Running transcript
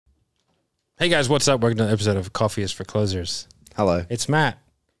Hey guys, what's up? Welcome to an episode of Coffee is for Closers. Hello. It's Matt.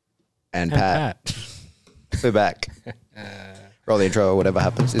 And Pat. We're back. Roll the intro or whatever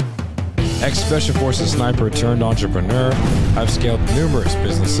happens. Ex-Special Forces sniper turned entrepreneur. I've scaled numerous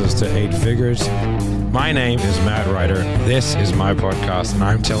businesses to 8 figures. My name is Matt Ryder. This is my podcast, and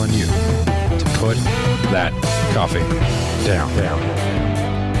I'm telling you to put that coffee down.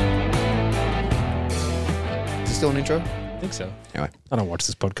 Is it still an intro? I think so. Anyway. I don't watch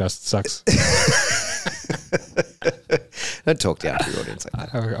this podcast. It sucks. Don't talk down to your audience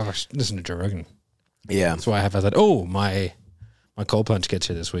like that. I listen to Joe Rogan. Yeah. That's why I thought, oh, my cold plunge gets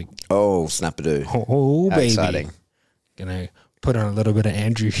here this week. Oh, snap-a-doo. Oh, How baby. exciting. Gonna put on a little bit of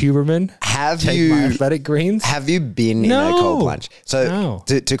Andrew Huberman. Take my athletic greens. Have you been in a cold plunge? So No.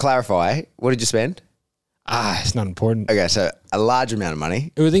 to clarify, what did you spend? It's not important. Okay, so a large amount of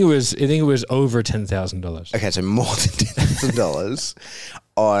money. I think it was over $10,000. Okay, so more than $10,000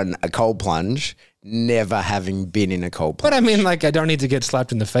 on a cold plunge, never having been in a cold plunge. But I mean, like, I don't need to get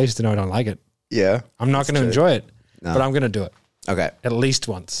slapped in the face to know I don't like it. Yeah. I'm not going to enjoy it, No. but I'm going to do it Okay. at least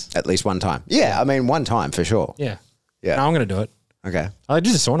once. At least one time. Yeah, I mean, one time for sure. Yeah. Yeah. No, I'm going to do it. Okay. I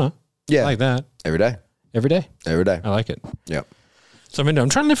do the sauna. Yeah. I like that. Every day. Every day. Every day. I like it. Yep. So I'm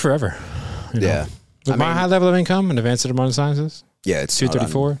trying to live forever. you know. Yeah. With my high level of income and advanced in modern sciences, Yeah, it's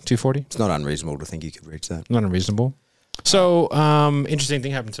 234, 240. It's not unreasonable to think you could reach that. Not unreasonable. So, interesting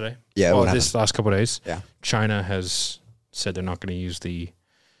thing happened today. Yeah, what this last couple of days. Yeah. China has said they're not going to use the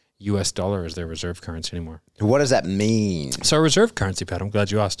U.S. dollar as their reserve currency anymore. What does that mean? So, reserve currency, Pat, I'm glad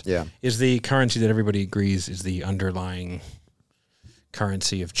you asked. Yeah. Is the currency that everybody agrees is the underlying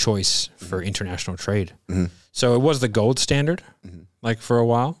currency of choice for international trade. Mm-hmm. So, it was the gold standard, like for a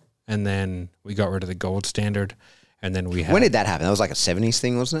while, and then we got rid of the gold standard, and then we had. When did that happen? That was like a 70s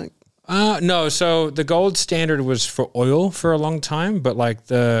thing, wasn't it? No, so the gold standard was for oil for a long time, but like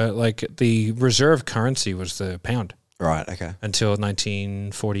the reserve currency was the pound Right, okay. until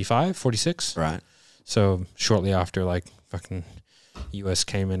 1945, 46. Right. So shortly after, like, fucking US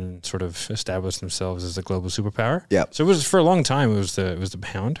came in and sort of established themselves as a global superpower. Yep. So it was for a long time. It was the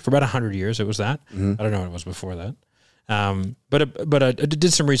pound for about 100 years. It was that. I don't know what it was before that. But I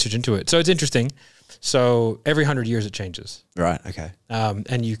did some research into it. So it's interesting. So every 100 years it changes. Right, okay.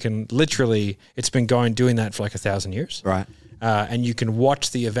 And you can literally, it's been doing that for like 1,000 years. Right. And you can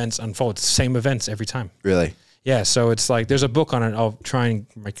watch the events unfold. It's the same events every time. Really? Yeah. So it's like, there's a book on it. I'll try and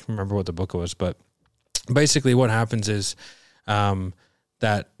remember what the book was, but basically what happens is,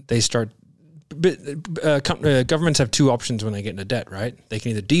 that they start, governments have two options when they get into debt, right? They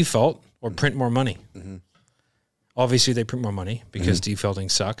can either default or print more money. Mm-hmm. Obviously, they print more money because defaulting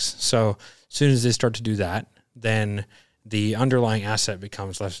sucks. So as soon as they start to do that, then the underlying asset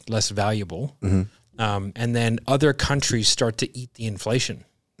becomes less valuable. And then other countries start to eat the inflation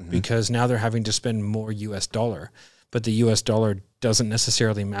because now they're having to spend more US dollar. But the US dollar doesn't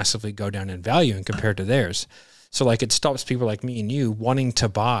necessarily massively go down in value and compared to theirs. So like it stops people like me and you wanting to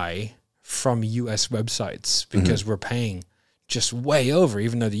buy from US websites because we're paying just way over,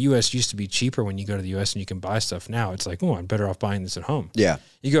 even though the US used to be cheaper when you go to the US and you can buy stuff. Now it's like, oh, I'm better off buying this at home. Yeah.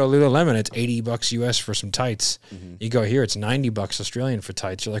 You go to Lululemon, it's $80 US for some tights. You go here, it's $90 Australian for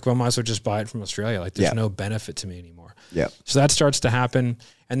tights. You're like, well, I might as well just buy it from Australia. Like there's no benefit to me anymore. Yeah. So that starts to happen.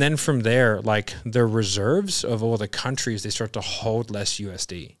 And then from there, like the reserves of all the countries, they start to hold less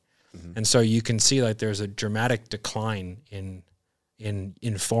USD. And so you can see like there's a dramatic decline in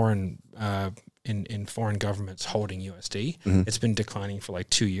foreign in foreign governments holding USD. It's been declining for like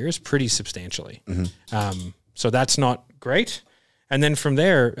 2 years, pretty substantially. So that's not great. And then from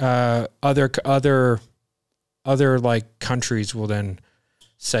there, other like countries will then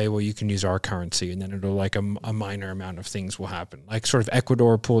say, well, you can use our currency, and then it'll like a minor amount of things will happen. Like sort of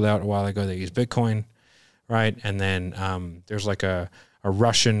Ecuador pulled out a while ago; they use Bitcoin, right? And then there's like a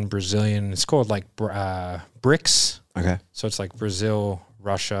Russian, Brazilian. It's called like BRICS. Okay. So it's like Brazil,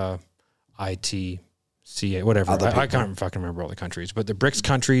 Russia, ITCA, whatever. I can't fucking remember all the countries, but the BRICS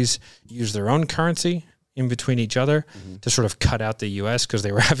countries use their own currency in between each other to sort of cut out the US because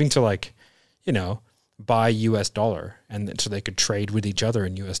they were having to like, buy US dollar and so they could trade with each other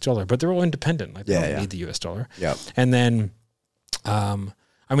in US dollar, but they're all independent. Like they don't need the US dollar. Yeah. And then, I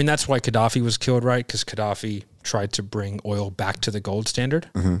mean, that's why Gaddafi was killed, right? Because Gaddafi tried to bring oil back to the gold standard.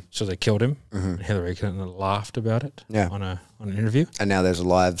 So they killed him. And Hillary Clinton laughed about it on an interview. And now there's a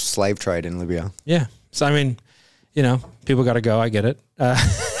live slave trade in Libya. Yeah. So, I mean, people got to go. I get it.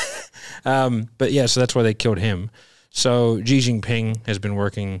 But yeah, so that's why they killed him. So Xi Jinping has been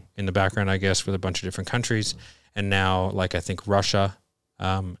working in the background, I guess, with a bunch of different countries. And now, like, I think Russia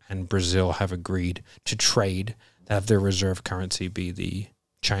and Brazil have agreed to trade, have their reserve currency be the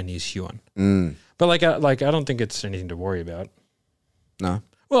Chinese yuan. But like I don't think it's anything to worry about. No.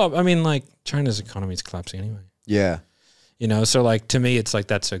 Well, I mean, like China's economy is collapsing anyway. Yeah. You know, so like to me, it's like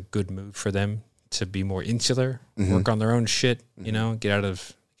that's a good move for them to be more insular, work on their own shit. You know, get out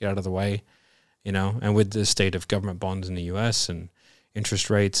of the way. You know, and with the state of government bonds in the U.S. and interest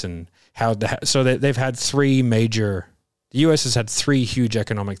rates and so they've had three major. The U.S. has had three huge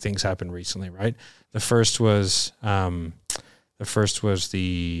economic things happen recently, right? The first was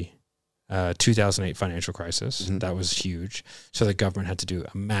the 2008 financial crisis. That was huge. So the government had to do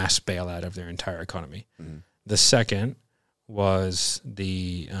a mass bailout of their entire economy. The second was what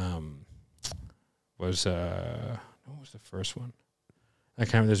was the first one? I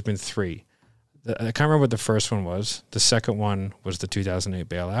can't remember. There's been three. I can't remember what the first one was. The second one was the 2008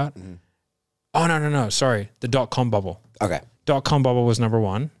 bailout. Oh, no. Sorry. The dot-com bubble. Okay. Dot-com bubble was number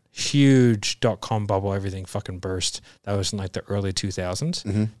one. Huge dot-com bubble. Everything fucking burst. That was in like the early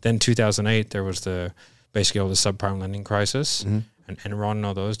 2000s. Then 2008, there was basically all the subprime lending crisis and Enron and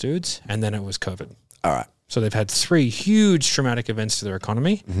all those dudes. And then it was COVID. All right. So they've had three huge traumatic events to their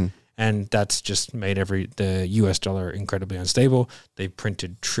economy. And that's just made the US dollar incredibly unstable. They've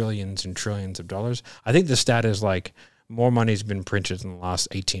printed trillions and trillions of dollars. I think the stat is like more money's been printed in the last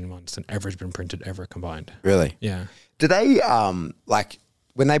 18 months than ever's been printed ever combined. Really? Yeah. Do they, like,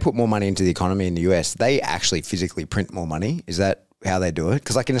 when they put more money into the economy in the US, they actually physically print more money? Is that how they do it?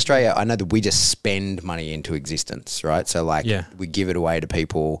 Because like in Australia, I know that we just spend money into existence, right? So like we give it away to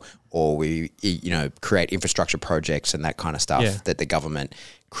people, or we, create infrastructure projects and that kind of stuff that the government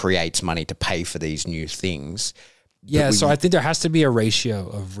creates money to pay for these new things. Yeah, so I think there has to be a ratio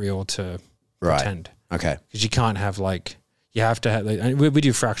of real to pretend. Okay. Because you can't have you have to have, we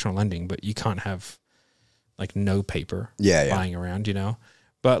do fractional lending, but you can't have like no paper lying around, you know?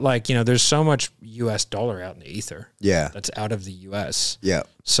 But there's so much US dollar out in the ether. Yeah. That's out of the US. Yeah.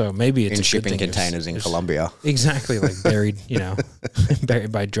 So maybe it's in shipping containers in Colombia. Exactly. Like buried,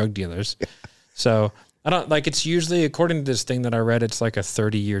 buried by drug dealers. Yeah. So I don't it's usually, according to this thing that I read, it's like a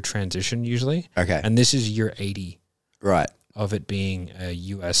 30-year transition usually. Okay. And this is year 80. Right. Of it being a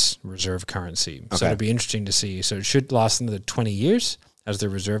US reserve currency. So it'll be interesting to see. So it should last another 20 years as the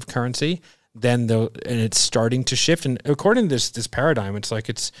reserve currency. Then and it's starting to shift. And according to this paradigm, it's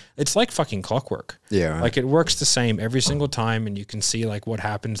like fucking clockwork. Yeah. Right. Like it works the same every single time, and you can see like what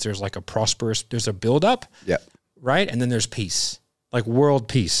happens. There's like there's a buildup. Yeah. Right. And then there's peace. Like world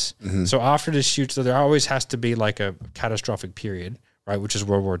peace. So after this shoots, so there always has to be like a catastrophic period, right? Which is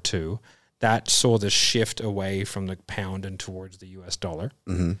World War II. That saw the shift away from the pound and towards the US dollar.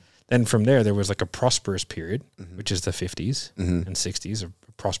 Then from there was like a prosperous period, which is the 50s and 60s, a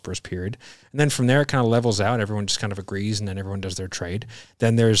prosperous period. And then from there, it kind of levels out. Everyone just kind of agrees, and then everyone does their trade.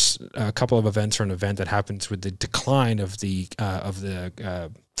 Then there's a couple of events or an event that happens with the decline of the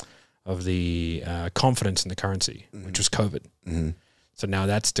confidence in the currency, which was COVID. So now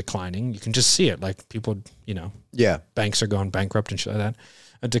that's declining. You can just see it. Like people, banks are going bankrupt and shit like that.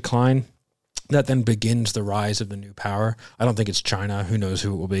 A decline. That then begins the rise of the new power. I don't think it's China. Who knows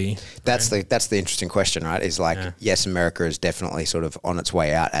who it will be? That's the interesting question, right? Is like, yes, America is definitely sort of on its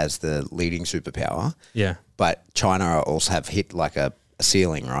way out as the leading superpower. Yeah. But China also have hit like a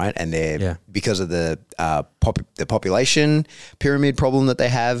ceiling, right? And they're because of the population pyramid problem that they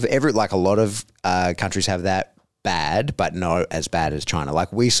have. Like a lot of countries have that bad, but not as bad as China.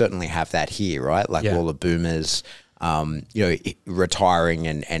 Like we certainly have that here, right? Like all the boomers, retiring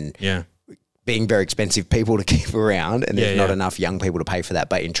and being very expensive people to keep around, and there's not enough young people to pay for that.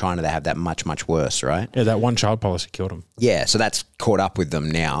 But in China, they have that much, much worse, right? Yeah, that one child policy killed them. Yeah, so that's caught up with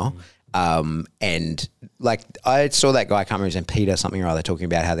them now. And like I saw that guy, I can't remember his name, Peter something or other, talking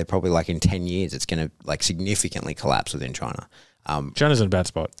about how they're probably like in 10 years, it's going to like significantly collapse within China. China's in a bad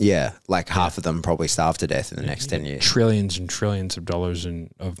spot. Yeah, like half of them probably starve to death in the next 10 years. Trillions and trillions of dollars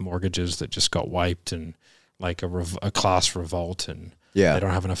of mortgages that just got wiped, and like a class revolt, and they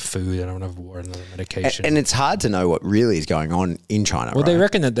don't have enough food, they don't have water, enough medication. And it's hard to know what really is going on in China. Well, right? They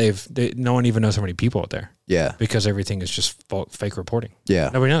reckon that no one even knows how many people out there. Yeah. Because everything is just fake reporting. Yeah.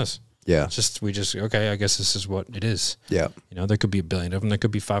 Nobody knows. Yeah. We okay, I guess this is what it is. Yeah. There could be 1 billion of them, there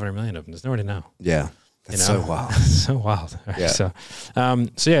could be 500 million of them. There's nobody to know. Yeah. That's so wild. So wild. Right? Yeah. So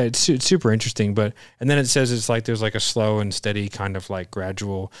yeah, it's super interesting. And then it says it's like there's like a slow and steady kind of like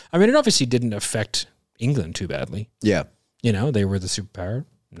gradual. I mean, it obviously didn't affect England too badly. Yeah. They were the superpower.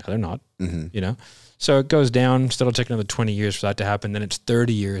 No, they're not. So it goes down. Still, it'll take another 20 years for that to happen. Then it's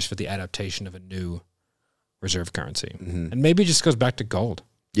 30 years for the adaptation of a new reserve currency. And maybe it just goes back to gold.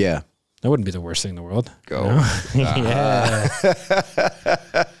 Yeah. That wouldn't be the worst thing in the world. Go. No? Yeah.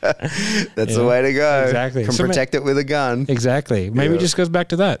 That's the way to go. Exactly. Can protect it with a gun. Exactly. Maybe it just goes back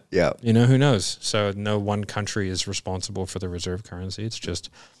to that. Yeah. You know, who knows? So no one country is responsible for the reserve currency. It's just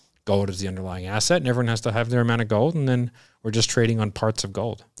gold is the underlying asset, and everyone has to have their amount of gold, and then we're just trading on parts of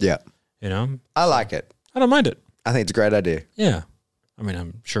gold. Yeah. You know? I like it. I don't mind it. I think it's a great idea. Yeah. I mean,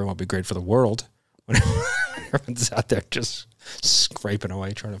 I'm sure it won't be great for the world when everyone's out there just scraping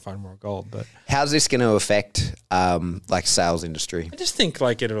away trying to find more gold. But how's this going to affect like sales industry? I just think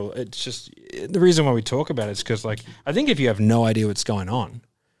like it's just the reason why we talk about it is because like I think if you have no idea what's going on,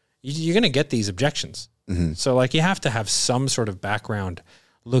 you're going to get these objections. So like you have to have some sort of background,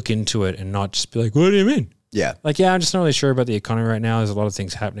 look into it, and not just be like, what do you mean? Yeah. Like, yeah, I'm just not really sure about the economy right now. There's a lot of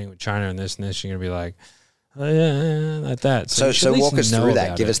things happening with China and this. You're going to be like, oh, yeah, like that. So walk us through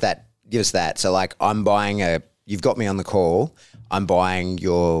that. Give us that. So like I'm buying you've got me on the call. I'm buying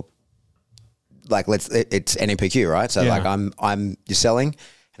your, like, it's NMPQ, right? So like you're selling,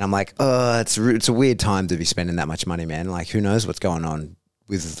 and I'm like, oh, it's a weird time to be spending that much money, man. Like, who knows what's going on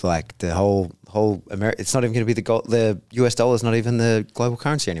with like the whole America. It's not even going to be the US dollar is not even the global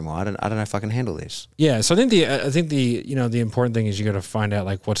currency anymore. I don't know if I can handle this. Yeah. So I think the important thing is you got to find out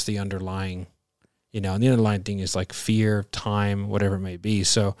like what's the underlying, and the underlying thing is like fear, time, whatever it may be.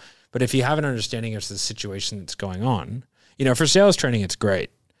 So, but if you have an understanding of the situation that's going on, for sales training, it's great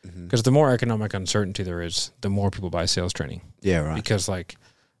because the more economic uncertainty there is, the more people buy sales training. Yeah, right. Because like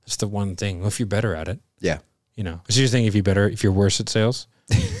it's the one thing. Well, if you're better at it, yeah, it's your thing. If you're worse at sales,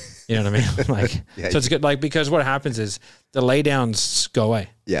 you know what I mean? Like, so it's good. Like because what happens is the laydowns go away.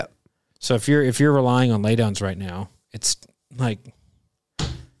 Yeah. So if you're relying on laydowns right now, it's like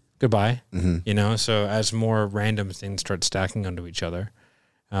goodbye. So as more random things start stacking onto each other.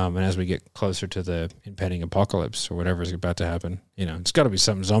 And as we get closer to the impending apocalypse or whatever is about to happen, it's got to be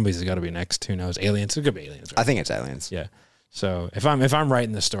something. Zombies has got to be next. Who knows? Aliens. It could be aliens. Right? I think it's aliens. Yeah. So if I'm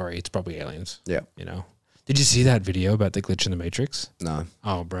writing the story, it's probably aliens. Yeah. Did you see that video about the glitch in the Matrix? No.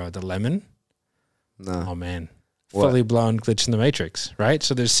 Oh, bro, the lemon. No. Oh man, fully blown glitch in the Matrix. Right.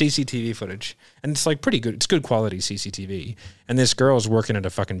 So there's CCTV footage, and it's like pretty good. It's good quality CCTV. And this girl's working at a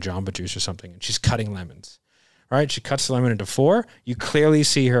fucking Jamba Juice or something, and she's cutting lemons. Right, she cuts the lemon into 4. You clearly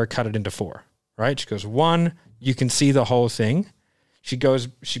see her cut it into 4. Right, she goes 1. You can see the whole thing. She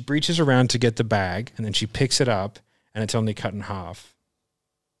breaches around to get the bag, and then she picks it up, and it's only cut in half.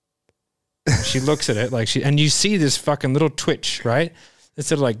 She looks at it and you see this fucking little twitch, right?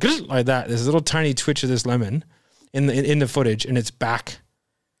 Instead of like that, there's a little tiny twitch of this lemon in the footage, and it's back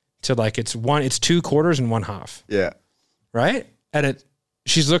to like it's 2 quarters and 1 half. Yeah, right. And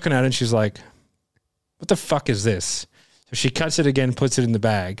she's looking at it, and she's like, what the fuck is this? So she cuts it again, puts it in the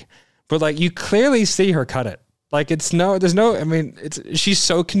bag. But like you clearly see her cut it. Like she's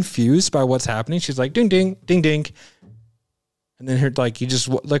so confused by what's happening. She's like, ding, ding, ding, ding. And then you just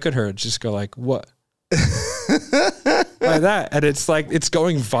look at her and just go like, what? Like that. And it's like, it's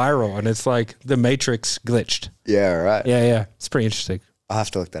going viral, and it's like the Matrix glitched. Yeah, right. Yeah. It's pretty interesting. I'll have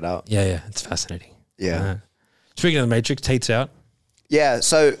to look that up. Yeah. It's fascinating. Yeah. Speaking of the Matrix, Tate's out. Yeah,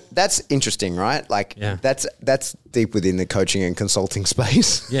 so that's interesting, right? Like that's deep within the coaching and consulting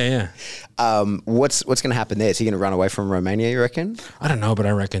space. Yeah. What's going to happen there? Is he going to run away from Romania, you reckon? I don't know, but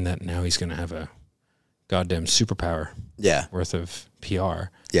I reckon that now he's going to have a goddamn superpower worth of PR.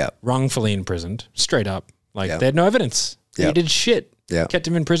 Yeah. Wrongfully imprisoned, straight up. Like they had no evidence. He did shit. Yeah. Kept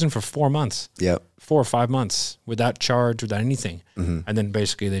him in prison for 4 months. Yeah. 4 or 5 months without charge, without anything. And then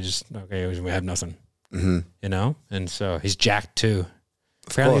basically they just, we have nothing. And so he's jacked too.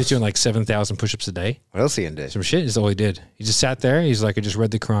 Apparently he was doing like 7,000 push-ups a day. What else he gonna do? Some shit is all he did. He just sat there. He's like, I just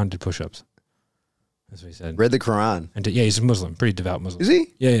read the Quran, did push-ups. That's what he said. Read the Quran? And he's a Muslim, pretty devout Muslim. Is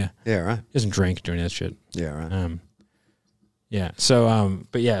he? Yeah. Yeah, right. He doesn't drink during that shit. Yeah, right. Yeah. So,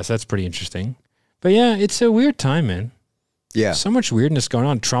 so that's pretty interesting. But yeah, it's a weird time, man. Yeah. So much weirdness going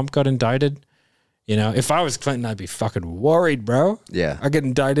on. Trump got indicted. If I was Clinton, I'd be fucking worried, bro. Yeah. I get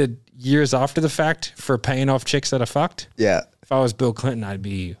indicted years after the fact for paying off chicks that I fucked. Yeah. If I was Bill Clinton, I'd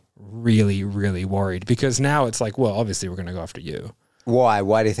be really, really worried, because now it's like, well, obviously we're going to go after you. Why?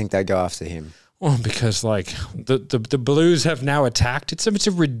 Why do you think they go after him? Well, because like the Blues have now attacked. It's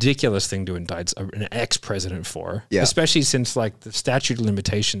a ridiculous thing to indict an ex-president for, especially since like the statute of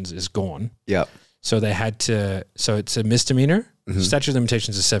limitations is gone. Yeah. So they had to. So it's a misdemeanor. Statute of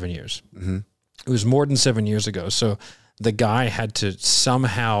limitations is 7 years. It was more than 7 years ago. So the guy had to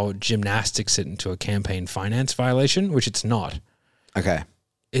somehow gymnastics it into a campaign finance violation, which it's not. Okay.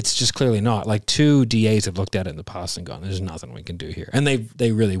 it's just clearly not. Like 2 DAs have looked at it in the past and gone, there's nothing we can do here. And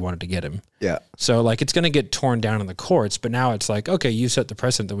they really wanted to get him. Yeah. So like it's going to get torn down in the courts, but now it's like, okay, you set the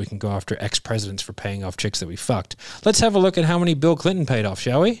precedent that we can go after ex-presidents for paying off chicks that we fucked. Let's have a look at how many Bill Clinton paid off,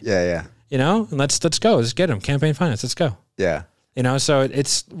 shall we? Yeah, yeah. You know, and let's go. Let's get him. Campaign finance. Let's go. Yeah. You know, so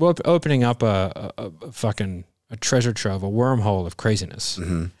it's opening up a fucking a treasure trove, a wormhole of craziness.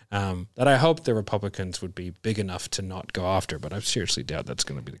 That I hope the Republicans would be big enough to not go after, but I seriously doubt that's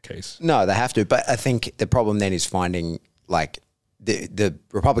going to be the case. No, they have to. But I think the problem then is finding like the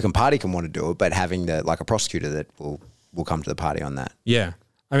Republican Party can want to do it, but having a prosecutor that will come to the party on that. Yeah,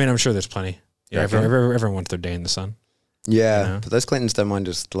 I mean, I'm sure there's plenty. Yeah, everyone wants their day in the sun. Yeah, you know? But those Clintons don't mind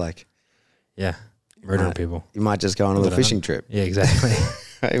just like murdering people. You might just go on a little fishing trip. Yeah, exactly.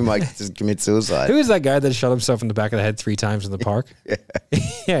 You might just commit suicide. Who was that guy that shot himself in the back of the head 3 times in the park?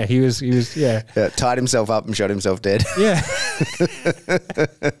 Yeah, he was. Yeah, tied himself up and shot himself dead. Yeah.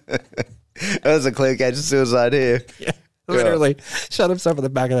 That was a clear case of suicide here. Yeah, literally shot himself in the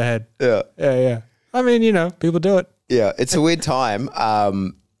back of the head. Yeah. I mean, you know, people do it. Yeah, it's a weird time.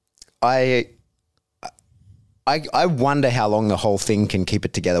 I wonder how long the whole thing can keep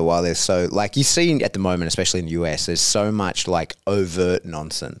it together while there's so, like, you see at the moment, especially in the US, there's so much like overt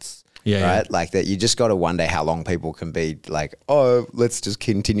nonsense. Yeah. Right? Like that you just got to wonder how long people can be like, oh, let's just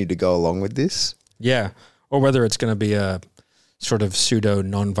continue to go along with this. Yeah. Or whether it's going to be a sort of pseudo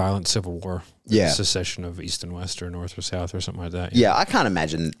non-violent civil war. Yeah. Secession of East and West or North or South or something like that. Yeah. I can't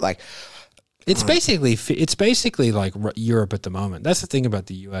imagine like... It's basically like Europe at the moment. That's the thing about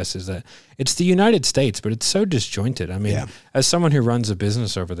the U.S. is that it's the United States, but it's so disjointed. I mean, as someone who runs a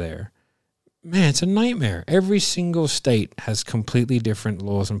business over there, man, it's a nightmare. Every single state has completely different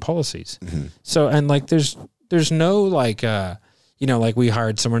laws and policies. So, and like, there's no like, you know, like we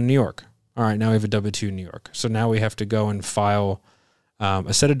hired someone in New York. All right, now we have a W-2 in New York. So now we have to go and file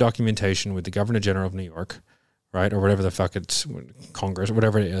a set of documentation with the Governor General of New York, right, or whatever the fuck it's Congress or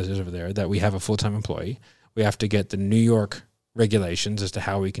whatever it is over there, that we have a full-time employee. We have to get the New York regulations as to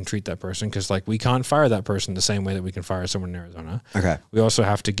how we can treat that person because, like, we can't fire that person the same way that we can fire someone in Arizona. Okay. We also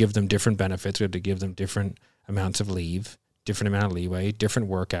have to give them different benefits. We have to give them different amounts of leave, different amount of leeway, different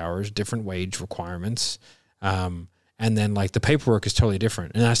work hours, different wage requirements. And then, like, the paperwork is totally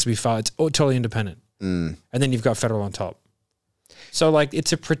different. And it has to be filed. It's totally independent. And then you've got federal on top. So, like,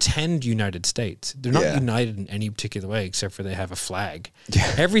 it's a pretend United States. They're not united in any particular way except for they have a flag.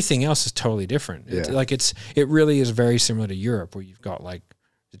 Yeah. Everything else is totally different. It really is very similar to Europe where you've got, like,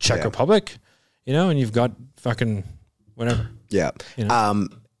 the Czech Republic, you know, and you've got fucking whatever. Yeah. You know?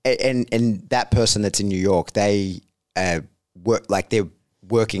 And that person that's in New York, they work, like, they're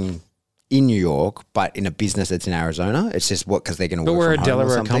working in New York, but in a business that's in Arizona. It's just because they're going to work from home. But we're a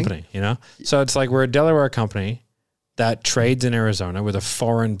Delaware company, you know? So it's like we're a Delaware company that trades in Arizona with a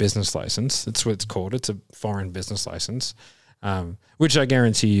foreign business license. That's what it's called. It's a foreign business license, which I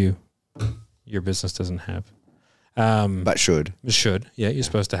guarantee you your business doesn't have. But should. Should. Yeah, you're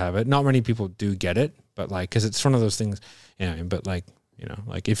supposed to have it. Not many people do get it, but like, because it's one of those things, you know, but like, you know,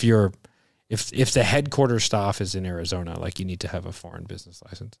 like if the headquarters staff is in Arizona, like you need to have a foreign business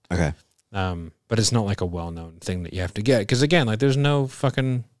license. Okay. But it's not like a well-known thing that you have to get. Because again, like there's no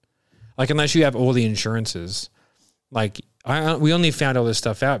fucking, like unless you have all the insurances, like we only found all this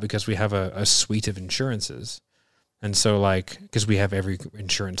stuff out because we have a suite of insurances. And so like, because we have every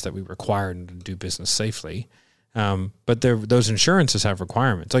insurance that we require to do business safely. But those insurances have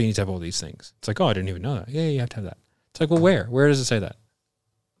requirements. Oh, you need to have all these things. It's like, oh, I didn't even know that. Yeah, you have to have that. It's like, well, where does it say that?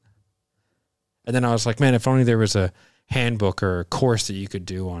 And then I was like, man, if only there was a handbook or a course that you could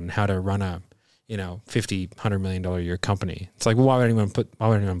do on how to run a, you know, $50, $100 million a year company. It's like, well, why would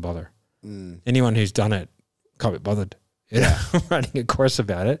anyone bother? Anyone who's done it can't be bothered. You know, writing a course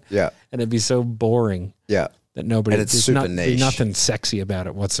about it. Yeah. And it'd be so boring. Yeah. That nobody, and it's super niche. Nothing sexy about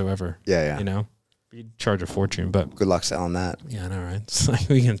it whatsoever. Yeah, yeah. You know? You'd charge a fortune, but good luck selling that. Yeah, I know, right? It's like,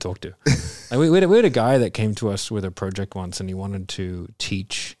 who are you going to talk to? Like we had a guy that came to us with a project once and he wanted to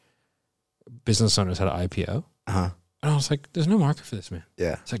teach business owners how to IPO. And I was like, there's no market for this, man.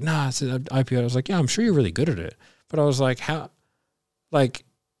 Yeah. It's like, nah, it's an IPO. I was like, yeah, I'm sure you're really good at it. But I was like, who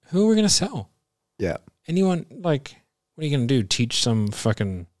are we going to sell? Yeah. Anyone, like, what are you going to do? Teach some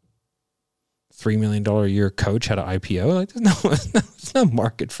fucking $3 million a year coach how to IPO? Like, there's no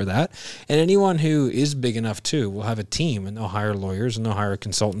market for that. And anyone who is big enough too will have a team and they'll hire lawyers and they'll hire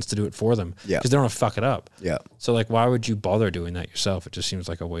consultants to do it for them. Yeah. Because they don't want to fuck it up. Yeah. So like, why would you bother doing that yourself? It just seems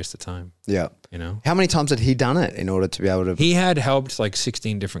like a waste of time. Yeah. You know? How many times had he done it in order to be able to? He had helped like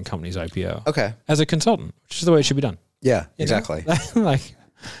 16 different companies IPO. Okay. As a consultant, which is the way it should be done. Yeah, exactly. Like,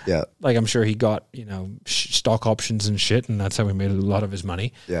 Yeah. Like I'm sure he got, you know, stock options and shit, and that's how he made a lot of his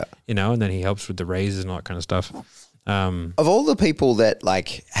money. Yeah. You know, and then he helps with the raises and all that kind of stuff. Of all the people that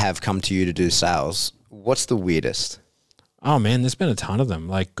like have come to you to do sales, what's the weirdest? Oh man, there's been a ton of them.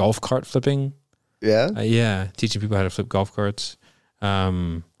 Like golf cart flipping. Yeah. Yeah. Teaching people how to flip golf carts.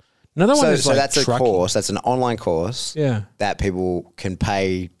 Another one is so like that's trucking. a course. That's an online course. Yeah. That people can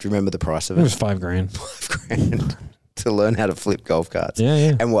pay. Do you remember the price of It it? was $5,000. $5,000 to learn how to flip golf carts. Yeah,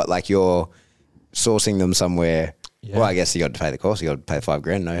 yeah. And what, like you're sourcing them somewhere? Yeah. Well, I guess you got to pay the course. You got to pay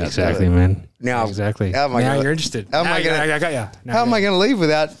 $5,000. No, Exactly, man. Now, exactly. How am I now gonna, you're interested. How am I going? I got you. How am I going to leave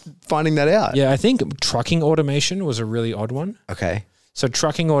without finding that out? Yeah, I think trucking automation was a really odd one. Okay. So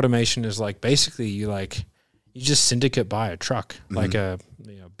trucking automation is like basically you just syndicate buy a truck, like a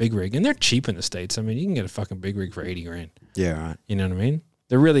big rig, and they're cheap in the States. I mean, you can get a fucking big rig for $80,000. Yeah, right. You know what I mean?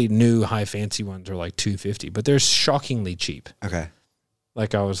 The really new high fancy ones are like $250, but they're shockingly cheap. Okay.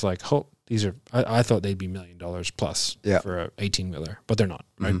 Like I was like, oh, these are. I thought they'd be $1 million plus for a 18-wheeler, but they're not.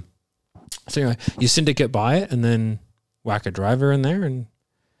 Right. So anyway, you syndicate buy it and then whack a driver in there and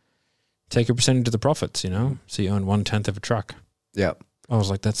take a percentage of the profits. You know, so you own 1/10 of a truck. Yeah. I was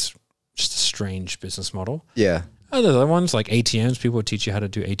like, that's just a strange business model. Yeah. Other ones like ATMs, people would teach you how to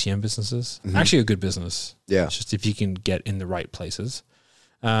do ATM businesses. Actually, a good business. Yeah. It's just if you can get in the right places.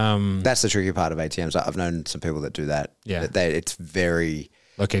 That's the tricky part of ATMs. I've known some people that do that. Yeah. It's very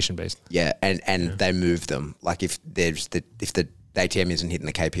location based. Yeah, and they move them. Like if the ATM isn't hitting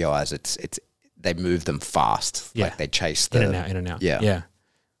the KPIs, it's they move them fast. Yeah. Like they chase the in and out. Yeah. Yeah.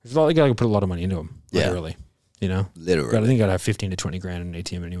 There's a lot, you got to put a lot of money into them. Literally. You know, literally. I think you got to have 15 to 20 grand in an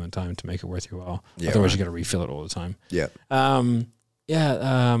ATM at any one time to make it worth your while. Yeah, Otherwise, you got to refill it all the time. Yeah. A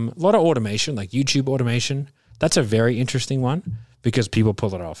lot of automation, like YouTube automation. That's a very interesting one because people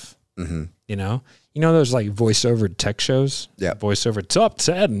pull it off. Mm-hmm. You know those like voiceover tech shows. Yeah. Voiceover top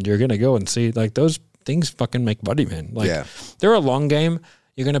 10. You're gonna go and see like those things fucking make money, man. Like they're a long game.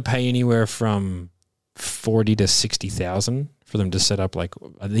 You're gonna pay anywhere from 40 to 60,000 for them to set up. Like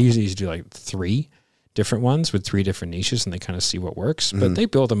they usually do like 3 different ones with 3 different niches, and they kind of see what works. But they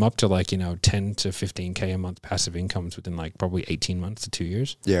build them up to like 10 to 15K a month passive incomes within like probably 18 months to 2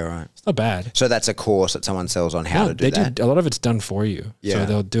 years. Yeah, right. It's not bad. So that's a course that someone sells on how to do that. A lot of it's done for you. Yeah. So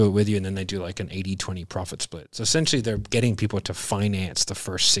they'll do it with you, and then they do like an 80-20 profit split. So essentially, they're getting people to finance the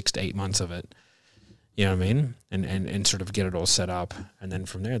first 6 to 8 months of it. You know what I mean? And sort of get it all set up, and then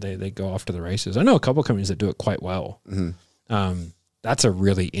from there they go off to the races. I know a couple companies that do it quite well. That's a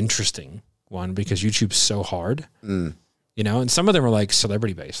really interesting one because YouTube's so hard, you know, and some of them are like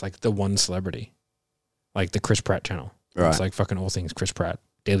celebrity based, like the one celebrity, like the Chris Pratt channel. Right. It's like fucking all things Chris Pratt,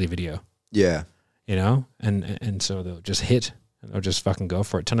 daily video. Yeah. You know, and so they'll just hit and they'll just fucking go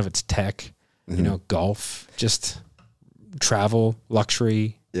for it. A ton of it's tech, you know, golf, just travel,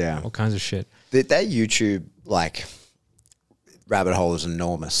 luxury, all kinds of shit. That YouTube like rabbit hole is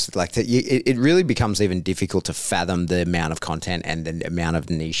enormous. Like it really becomes even difficult to fathom the amount of content and the amount of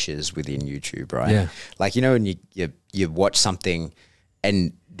niches within YouTube, right? Yeah. Like, you know, when you watch something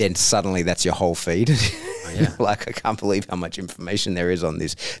and then suddenly that's your whole feed. Oh, yeah. Like, I can't believe how much information there is on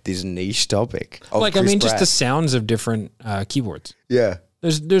this niche topic. Like, Chris Pratt. Just the sounds of different keyboards. Yeah.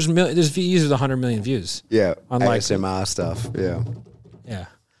 There's views with 100 million views. Yeah. On ASMR stuff. Yeah. Yeah.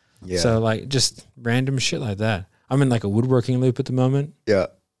 Yeah. So like just random shit like that. I'm in like a woodworking loop at the moment. Yeah.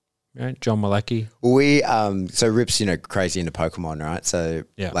 Right. John Malecki. We, so Rip's, crazy into Pokemon, right? So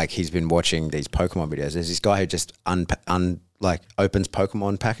like he's been watching these Pokemon videos. There's this guy who just opens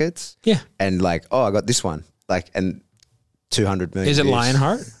Pokemon packets. Yeah. And like, oh, I got this one. Like, and 200 million Is it views.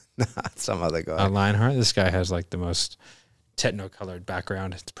 Lionheart? Nah, some other guy. Lionheart. This guy has like the most techno-colored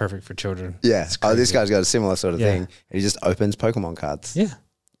background. It's perfect for children. Yeah. Oh, this guy's got a similar sort of thing. And he just opens Pokemon cards. Yeah.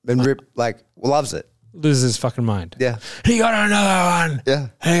 And Rip loves it. Loses his fucking mind. Yeah. He got another one. Yeah.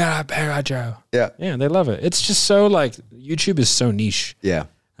 He got a Pikachu. Yeah. Yeah, they love it. It's just so like YouTube is so niche. Yeah.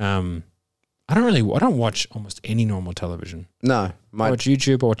 I don't watch almost any normal television. No. I watch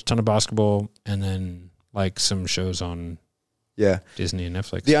YouTube, I watch a ton of basketball, and then like some shows on Disney and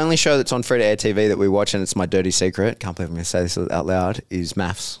Netflix. The only show that's on free-to-air TV that we watch, and it's my dirty secret, can't believe I'm going to say this out loud, is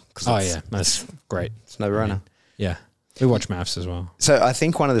MAFS. Oh, yeah. That's great. It's no-brainer. Yeah. We watch MAFS as well. So I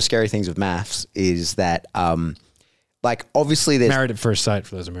think one of the scary things of MAFS is that, like, obviously there's... Married at First Sight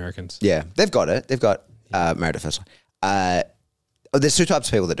for those Americans. Yeah. They've got it. They've got Married at First Sight. There's 2 types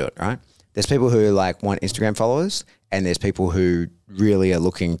of people that do it, right? There's people who, like, want Instagram followers, and there's people who really are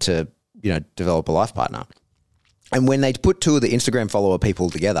looking to, develop a life partner. And when they put 2 of the Instagram follower people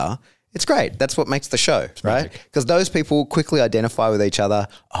together, It's great. That's what makes the show, right? Because those people quickly identify with each other.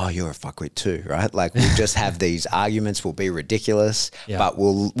 Oh, you're a fuckwit too, right? Like we'll just have these arguments. We'll be ridiculous, but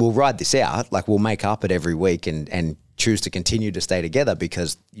we'll ride this out. Like we'll make up it every week and choose to continue to stay together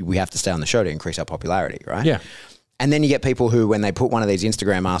because we have to stay on the show to increase our popularity, right? Yeah. And then you get people who, when they put one of these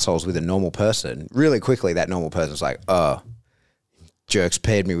Instagram assholes with a normal person, really quickly that normal person's like, oh, jerks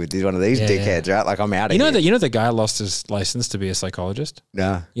paired me with one of these dickheads, right? Like I'm out of here. You know the guy lost his license to be a psychologist?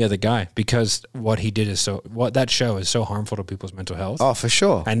 No. Yeah, the guy, because what he did is that show is so harmful to people's mental health. Oh, for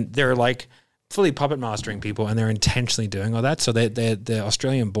sure. And they're like fully puppet mastering people and they're intentionally doing all that. So the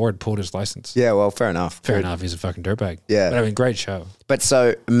Australian board pulled his license. Yeah, well, fair enough. Fair enough. He's a fucking dirtbag. Yeah. But I mean, great show. But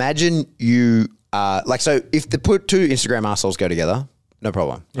so imagine you, so if the two Instagram assholes go together, no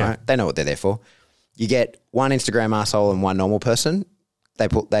problem, right? They know what they're there for. You get one Instagram asshole and one normal person.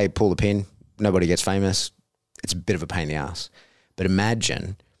 They pull the pin. Nobody gets famous. It's a bit of a pain in the ass. But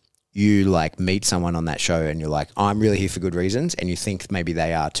imagine you like meet someone on that show and you're like, I'm really here for good reasons. And you think maybe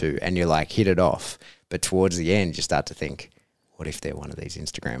they are too. And you're like, hit it off. But towards the end, you start to think, what if they're one of these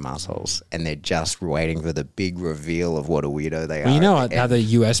Instagram assholes and they're just waiting for the big reveal of what a weirdo they are? You know how the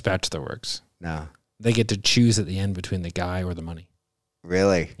US Bachelor works? No. They get to choose at the end between the guy or the money.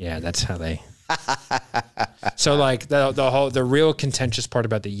 Really? Yeah, that's how they... So like the real contentious part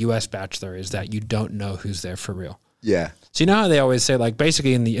about the US Bachelor is that you don't know who's there for real. Yeah. So you know how they always say like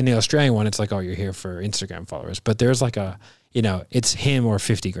basically in the Australian one it's like, oh, you're here for Instagram followers, but there's like it's him or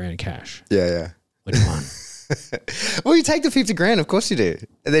 50 grand in cash. Yeah. Which one? Well, you take the 50 grand, of course you do.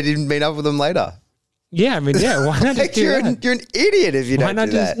 And they didn't meet up with them later. Yeah, I mean, yeah. Why not just do that? You're an idiot if you don't do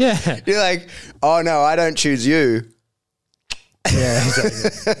that. Yeah. You're like, oh no, I don't choose you. Yeah,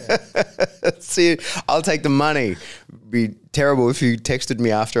 exactly. Yeah. See, I'll take the money. It'd be terrible if you texted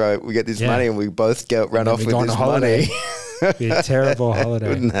me after we get this money and we both run off with this money. It'd be a terrible holiday.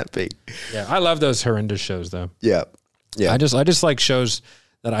 Wouldn't that be? Yeah, I love those horrendous shows though. Yeah. I just like shows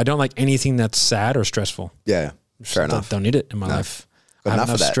that I don't like anything that's sad or stressful. Yeah, fair enough. Don't need it in my life. Got I have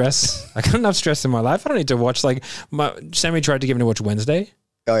enough enough stress. I got enough stress in my life. I don't need to watch Sammy tried to get me to watch Wednesday.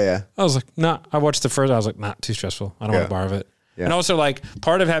 Oh yeah. I was like, nah. I watched the first. I was like, nah, too stressful. I don't want to borrow it. Yeah. And also, like,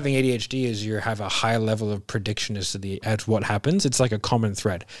 part of having ADHD is you have a high level of prediction as to what happens. It's like a common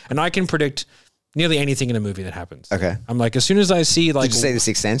thread, and I can predict nearly anything in a movie that happens. Okay. I'm like, as soon as I see like, did you say The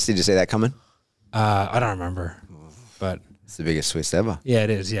Sixth Sense? Did you say that coming? I don't remember, but it's the biggest twist ever. Yeah, it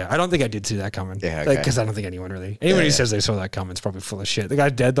is. Yeah, I don't think I did see that coming. Yeah, okay. Because I don't think anyone who says they saw that coming is probably full of shit. The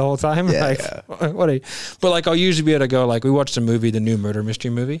guy's dead the whole time. Yeah, but like, I'll usually be able to go like, we watched a movie, the new murder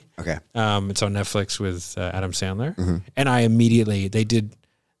mystery movie. Okay. It's on Netflix with Adam Sandler, and I immediately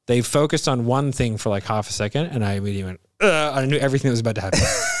they focused on one thing for like half a second, and I immediately went, I knew everything that was about to happen.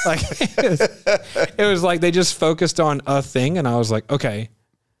 Like it was like they just focused on a thing, and I was like, okay.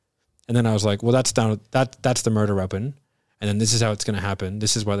 And then I was like, well, that's the murder weapon. And then this is how it's going to happen.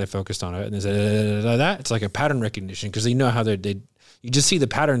 This is why they focused on it. And there's that. It's like a pattern recognition because they know how you just see the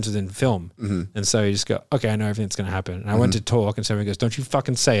patterns within film. Mm-hmm. And so you just go, okay, I know everything that's going to happen. And I went to talk and somebody goes, don't you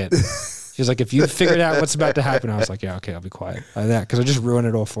fucking say it. She's like, if you figured out what's about to happen, I was like, yeah, okay, I'll be quiet. Like that. Because I just ruined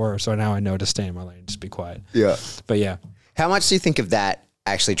it all for her. So now I know to stay in my lane and just be quiet. Yeah. But yeah. How much do you think of that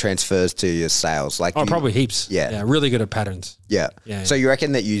actually transfers to your sales? Like, probably heaps. Yeah. Really good at patterns. Yeah. So you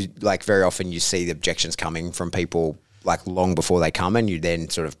reckon that you like very often you see the objections coming from people like long before they come and you then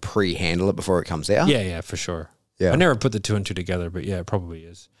sort of pre-handle it before it comes out? Yeah, for sure. Yeah. I never put the two and two together, but yeah, it probably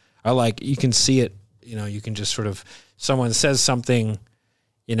is. You can see it, you can just sort of, someone says something,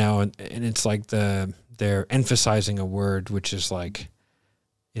 and it's like they're emphasizing a word, which is like,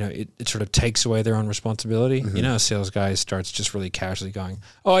 it sort of takes away their own responsibility. Mm-hmm. A sales guy starts just really casually going,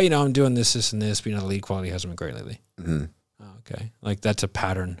 oh, I'm doing this and this, but the lead quality hasn't been great lately. Mm-hmm. Oh, okay. Like that's a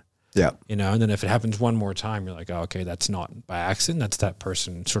pattern. Yeah. And then if it happens one more time, you're like, oh, okay, that's not by accident. That's that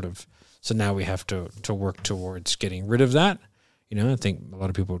person sort of. So now we have to work towards getting rid of that. I think a lot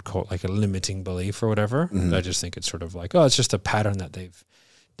of people would call it like a limiting belief or whatever. Mm-hmm. I just think it's sort of like, oh, it's just a pattern that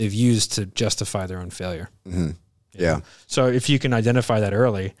they've used to justify their own failure. Mm-hmm. Yeah. So if you can identify that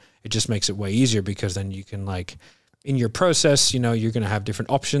early, it just makes it way easier because then you can like in your process, you're going to have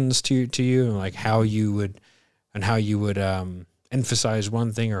different options to you and like how you would emphasize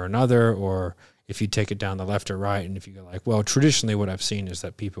one thing or another, or if you take it down the left or right. And if you go like, well, traditionally what I've seen is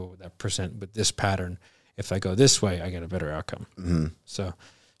that people that present with this pattern, if I go this way, I get a better outcome. Mm-hmm. So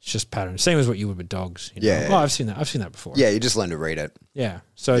it's just pattern. Same as what you would with dogs. Yeah. Oh, I've seen that. I've seen that before. Yeah. You just learn to read it. Yeah.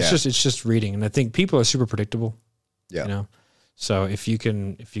 So it's just reading. And I think people are super predictable. Yeah. So if you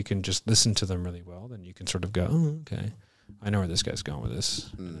can just listen to them really well, then you can sort of go, oh, okay, I know where this guy's going with this.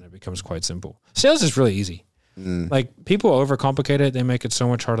 And then it becomes quite simple. Sales is really easy. Like people overcomplicate it. They make it so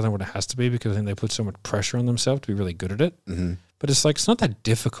much harder than what it has to be because I think they put so much pressure on themselves to be really good at it. But it's like, it's not that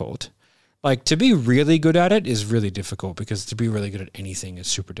difficult. Like to be really good at it is really difficult because to be really good at anything is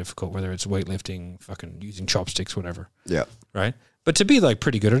super difficult, whether it's weightlifting, fucking using chopsticks, whatever. Yeah. Right. But to be like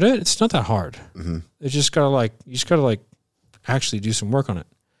pretty good at it, it's not that hard. It's just gotta like, you just gotta like actually do some work on it.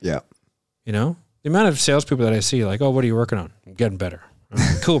 Yeah. You know, the amount of salespeople that I see like, oh, what are you working on? I'm getting better. I'm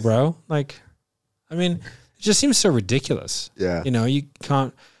like, cool, bro. Like, I mean, it just seems so ridiculous. Yeah. You know, you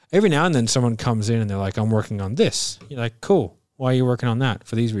can't, every now and then someone comes in and they're like, I'm working on this. You're like, cool. Why are you working on that?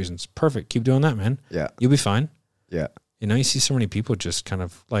 For these reasons. Perfect. Keep doing that, man. Yeah. You'll be fine. Yeah. You know, you see so many people just kind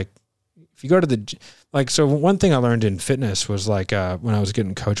of like, if you go to the, like, so one thing I learned in fitness was like, when I was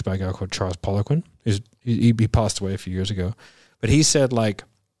getting coached by a guy called Charles Poliquin, he passed away a few years ago, but he said like,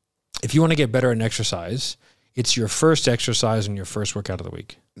 if you want to get better in exercise, it's your first exercise and your first workout of the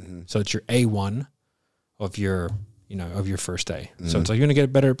week. So it's your A1 of your, you know, of your first day. So it's like, you're going to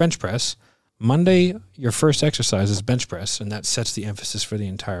get better at bench press. Monday, your first exercise is bench press, and that sets the emphasis for the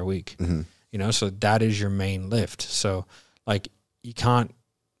entire week. You know, so that is your main lift. So like you can't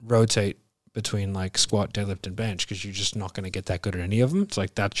rotate between like squat, deadlift, and bench because you're just not going to get that good at any of them. It's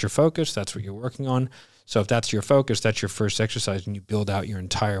like, that's your focus. That's what you're working on. So if that's your focus, that's your first exercise, and you build out your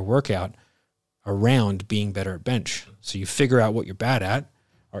entire workout around being better at bench. So you figure out what you're bad at.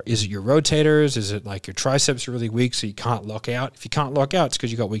 Or is it your rotators? Is it like your triceps are really weak so you can't lock out? If you can't lock out, it's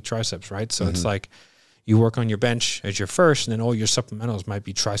because you got weak triceps, right? So it's like you work on your bench as your first, and then all your supplementals might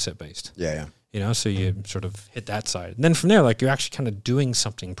be tricep based. Yeah. You know, so you sort of hit that side. And then from there, like you're actually kind of doing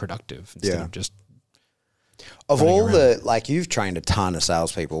something productive instead of just. Of all the, like you've trained a ton of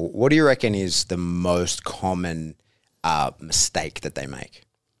salespeople, what do you reckon is the most common mistake that they make?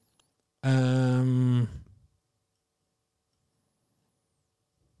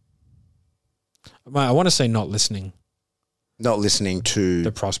 I want to say not listening. Not listening to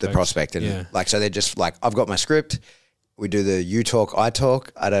the prospect. And like, so they're just like, I've got my script. We do the you talk, I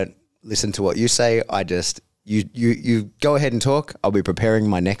talk. I don't listen to what you say. I just, you go ahead and talk. I'll be preparing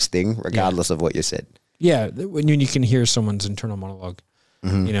my next thing regardless of what you said. Yeah. When you can hear someone's internal monologue,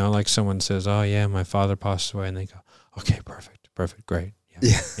 you know, like someone says, oh yeah, my father passed away. And they go, okay, perfect, great.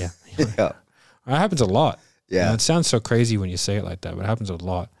 Yeah. That happens a lot. Yeah. You know, it sounds so crazy when you say it like that, but it happens a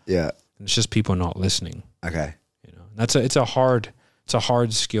lot. Yeah. And it's just people not listening. Okay. You know, and it's a hard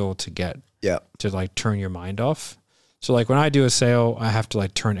skill to get. Yeah. To like turn your mind off. So like when I do a sale, I have to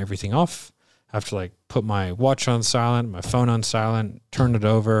like turn everything off. I have to like put my watch on silent, my phone on silent, turn it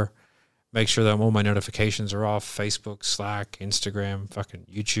over, make sure that all my notifications are off, Facebook, Slack, Instagram, fucking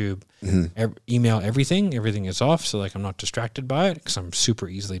YouTube, email, everything is off. So like I'm not distracted by it because I'm super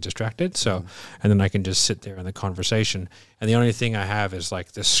easily distracted. So, and then I can just sit there in the conversation. And the only thing I have is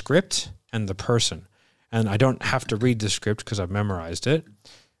like the script and the person. And I don't have to read the script because I've memorized it,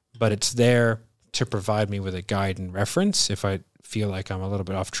 but it's there to provide me with a guide and reference. If I feel like I'm a little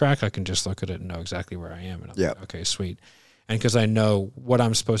bit off track, I can just look at it and know exactly where I am. And I'm like, okay, sweet. And because I know what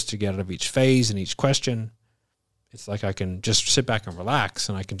I'm supposed to get out of each phase and each question, it's like I can just sit back and relax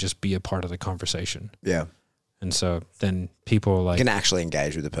and I can just be a part of the conversation. Yeah. And so then people like... You can actually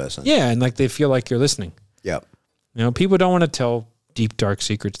engage with the person. Yeah, and like they feel like you're listening. Yep. You know, people don't want to tell deep, dark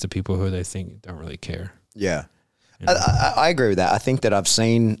secrets to people who they think don't really care. Yeah. You know? I agree with that. I think that I've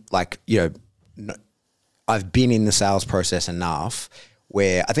seen like, you know, I've been in the sales process enough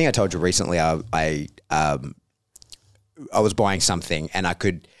where I think I told you recently I was buying something and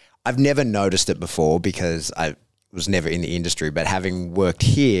I've never noticed it before because I was never in the industry, but having worked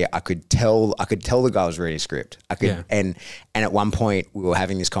here, I could tell the guy was reading a script. And at one point we were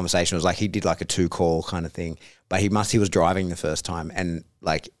having this conversation. It was like, he did like a 2-call kind of thing, but he was driving the first time and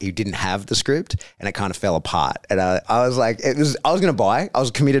like he didn't have the script and it kind of fell apart. And I was like, I was going to buy, I was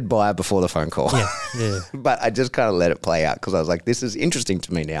a committed buyer before the phone call, but I just kind of let it play out because I was like, this is interesting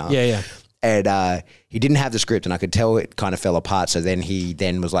to me now. Yeah. And he didn't have the script and I could tell it kind of fell apart. So then he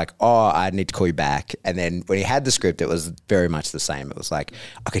was like, oh, I need to call you back. And then when he had the script, it was very much the same. It was like,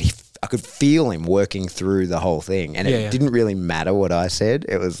 I could feel him working through the whole thing. And it didn't really matter what I said.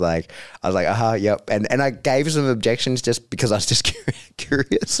 It was like, I was like, yep. And I gave some objections just because I was just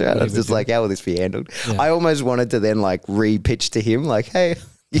curious. Right? I was just like, how will this be handled? Yeah. I almost wanted to then like re-pitch to him like, hey,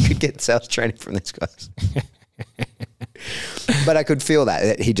 you could get sales training from these guys. But I could feel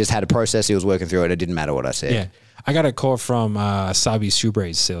that he just had a process. He was working through it. It didn't matter what I said. Yeah. I got a call from Sabi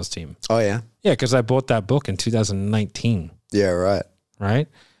Subre's sales team. Oh, yeah? Yeah, because I bought that book in 2019. Yeah, right. Right?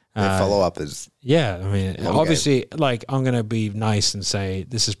 Follow-up is... Yeah, I mean, obviously, like, I'm going to be nice and say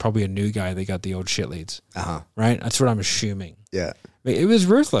this is probably a new guy that got the old shit leads. Right? That's what I'm assuming. Yeah. It was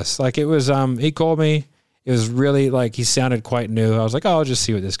ruthless. Like, it was, he called me It was really like, he sounded quite new. I was like, oh, I'll just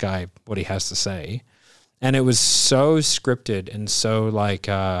see what he has to say. And it was so scripted and so like,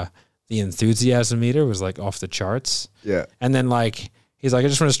 the enthusiasm meter was like off the charts. Yeah. And then like, he's like, I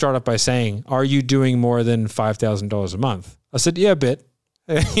just want to start off by saying, are you doing more than $5,000 a month? I said, yeah, a bit.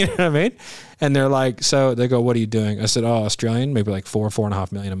 You know what I mean? And they're like, so they go, what are you doing? I said, oh, Australian, maybe like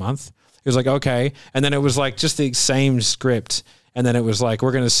 4.5 million a month. He was like, okay. And then it was like just the same script. And then it was like,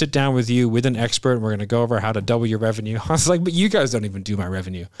 we're going to sit down with you with an expert and we're going to go over how to double your revenue. I was like, but you guys don't even do my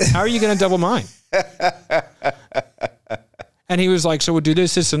revenue. How are you going to double mine? And he was like, so we'll do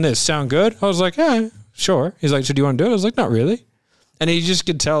this, this, and this. Sound good? I was like, yeah, sure. He's like, so do you want to do it? I was like, not really. And he just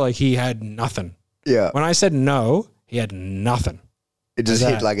could tell like he had nothing. Yeah. When I said no, he had nothing. It just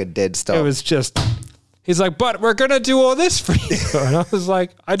hit like a dead stop. It was just, he's like, but we're going to do all this for you. And I was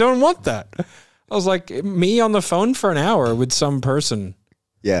like, I don't want that. I was like, me on the phone for an hour with some person.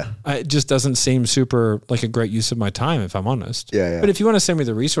 Yeah. It just doesn't seem super like a great use of my time, if I'm honest. Yeah. But if you want to send me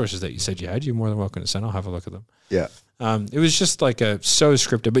the resources that you said you had, you're more than welcome to send. I'll have a look at them. Yeah. It was just like so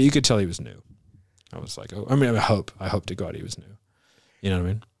scripted, but you could tell he was new. I was like, oh, I mean, I hope to God he was new. You know what I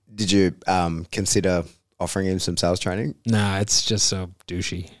mean? Did you consider offering him some sales training? Nah, it's just so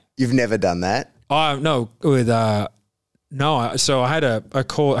douchey. You've never done that? Oh, no, with no. So I had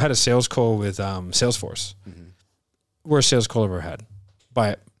a sales call with Salesforce. Mm-hmm. Worst sales call I've ever had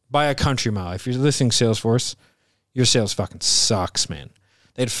by a country mile. If you're listening, Salesforce, your sales fucking sucks, man.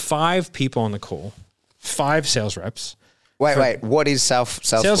 They had 5 people on the call, 5 sales reps. Wait. What is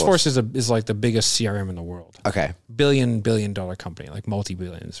Salesforce? Salesforce is like the biggest CRM in the world. Okay. Billion dollar company, like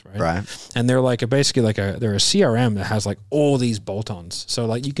multi-billions, right? Right. And they're like they're a CRM that has like all these bolt-ons. So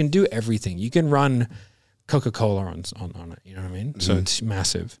like you can do everything. You can run Coca-Cola on it. You know what I mean? Mm-hmm. So it's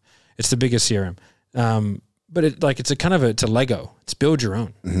massive. It's the biggest CRM. But it's a Lego. It's build your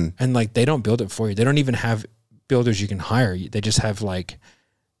own. Mm-hmm. And like they don't build it for you. They don't even have builders you can hire. They just have like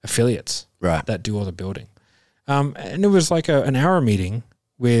affiliates that do all the building. And it was like an hour meeting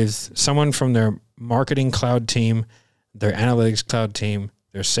with someone from their marketing cloud team, their analytics cloud team,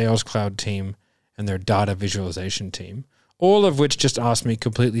 their sales cloud team, and their data visualization team, all of which just asked me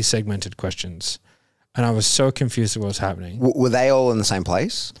completely segmented questions. And I was so confused at what was happening. Were they all in the same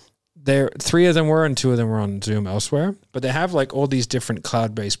place? 3 of them were, and 2 of them were on Zoom elsewhere. But they have like all these different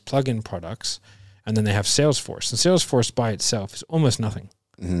cloud-based plugin products, and then they have Salesforce. And Salesforce by itself is almost nothing.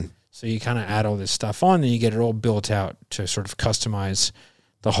 Mm-hmm. So you kind of add all this stuff on and you get it all built out to sort of customize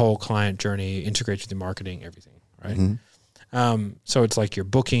the whole client journey, integrate with the marketing, everything, right? Mm-hmm. So it's like your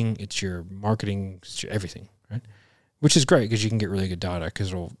booking, it's your marketing, it's your everything, right? Which is great because you can get really good data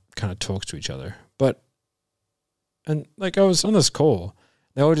because it all kind of talks to each other. And like I was on this call,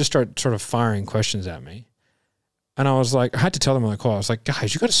 they all just start sort of firing questions at me. And I was like, I had to tell them on the call, I was like,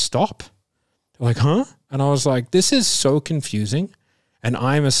 guys, you got to stop. They're like, huh? And I was like, this is so confusing. And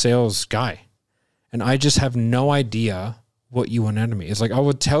I'm a sales guy. And I just have no idea what you want out of me. It's like, I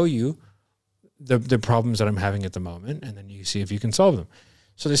would tell you the problems that I'm having at the moment, and then you see if you can solve them.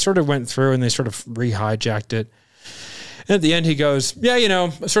 So they sort of went through and they sort of re-hijacked it. And at the end he goes, yeah,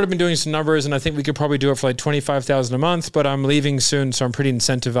 I've sort of been doing some numbers and I think we could probably do it for like $25,000 a month, but I'm leaving soon, so I'm pretty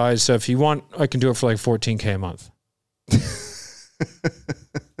incentivized. So if you want, I can do it for like $14K a month.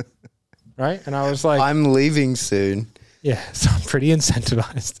 Right? And I was like, I'm leaving soon. Yeah, so I'm pretty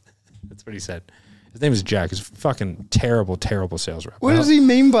incentivized. That's what he said. His name is Jack. He's a fucking terrible, terrible sales rep. What does he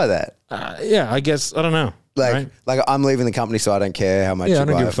mean by that? Yeah, I guess, I don't know. Like I'm leaving the company, so I don't care how much you buy it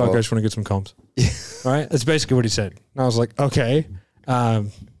for. Yeah, I don't give a fuck. I just want to get some comps. Yeah. Right? That's basically what he said. And I was like, okay,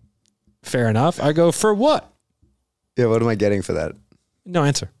 fair enough. I go, for what? Yeah, what am I getting for that? No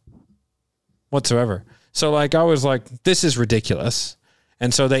answer whatsoever. So like, I was like, this is ridiculous.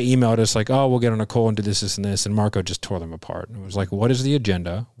 And so they emailed us like, oh, we'll get on a call and do this, this, and this. And Marco just tore them apart. And it was like, what is the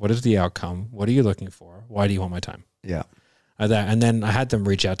agenda? What is the outcome? What are you looking for? Why do you want my time? Yeah. And then I had them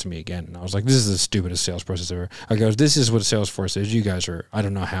reach out to me again. And I was like, this is the stupidest sales process ever. I goes, this is what Salesforce is. You guys are, I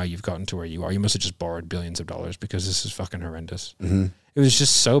don't know how you've gotten to where you are. You must have just borrowed billions of dollars because this is fucking horrendous. Mm-hmm. It was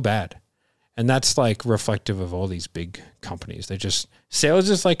just so bad. And that's like reflective of all these big companies. Sales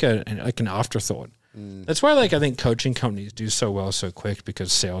is like an afterthought. That's why, like, I think coaching companies do so well so quick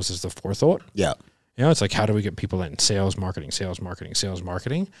because sales is the forethought. Yeah. It's like, how do we get people in sales, marketing, sales, marketing, sales,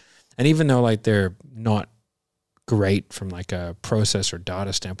 marketing? And even though, like, they're not great from, like, a process or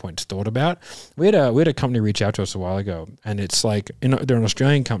data standpoint to thought about, we had a company reach out to us a while ago, and it's like, they're an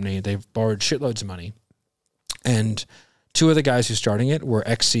Australian company. They've borrowed shitloads of money. And 2 of the guys who are starting it were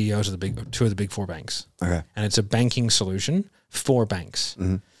ex-CEOs of 2 of the big 4 banks. Okay. And it's a banking solution for banks.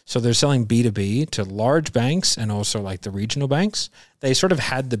 Mm-hmm. So they're selling B2B to large banks and also like the regional banks. They sort of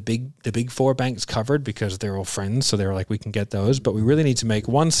had the big four banks covered because they're all friends. So they were like, we can get those, but we really need to make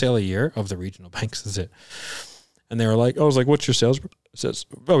one sale a year of the regional banks. That's it. And they were like, I was like, what's your sales? Says,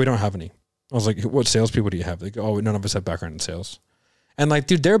 oh, we don't have any. I was like, what salespeople do you have? They go, oh, none of us have background in sales. And like,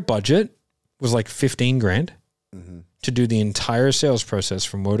 dude, their budget was like 15 grand to do the entire sales process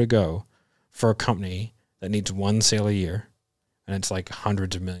from where to go for a company that needs one sale a year. And it's like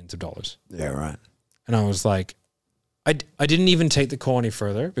hundreds of millions of dollars. Yeah, right. And I was like, I didn't even take the call any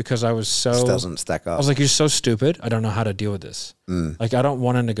further because I was so... This doesn't stack up. I was like, you're so stupid. I don't know how to deal with this. Like, I don't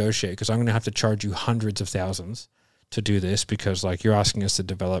want to negotiate because I'm going to have to charge you hundreds of thousands to do this because like you're asking us to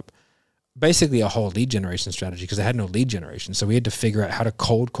develop basically a whole lead generation strategy because they had no lead generation. So we had to figure out how to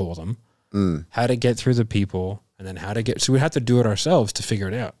cold call them, how to get through the people, and then how to get... So we'd have to do it ourselves to figure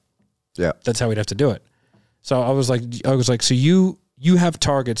it out. Yeah. That's how we'd have to do it. So I was like, so you have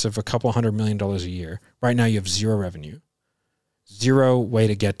targets of a couple $100 million a year. Right now you have zero revenue, zero way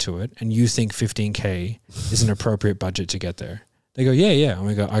to get to it. And you think 15K is an appropriate budget to get there. They go, yeah. And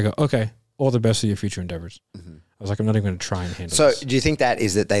I go, okay, all the best of your future endeavors. I was like, I'm not even going to try and handle this. So do you think that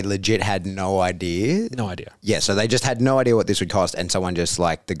is that they legit had no idea? No idea. Yeah. So they just had no idea what this would cost. And someone just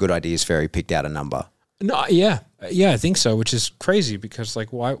like the good ideas fairy picked out a number. No. Yeah. Yeah. I think so. Which is crazy because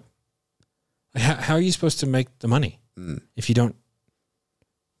like, why, how are you supposed to make the money if you don't?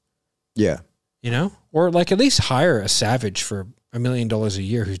 Yeah. You know, or like at least hire a savage for $1 million a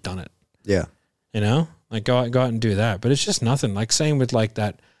year who's done it. Yeah. You know, like go out and do that. But it's just nothing. Like same with like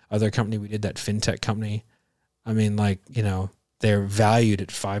that other company we did, that fintech company. I mean, like, you know, they're valued at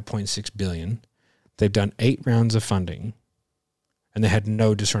 5.6 billion. They've done 8 rounds of funding and they had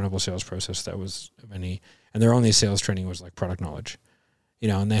no discernible sales process that was of any, and their only sales training was like product knowledge, you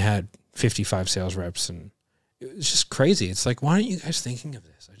know, and they had 55 sales reps and it was just crazy. It's like, why aren't you guys thinking of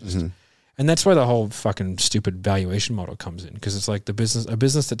this? And that's why the whole fucking stupid valuation model comes in. Cause it's like a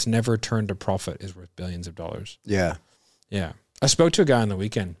business that's never turned a profit is worth billions of dollars. Yeah. Yeah. I spoke to a guy on the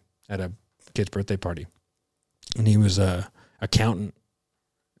weekend at a kid's birthday party and he was a accountant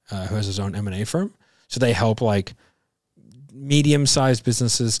who has his own M&A firm. So they help like medium-sized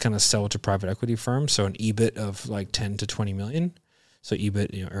businesses kind of sell to private equity firms. So an EBIT of like 10 to 20 million. So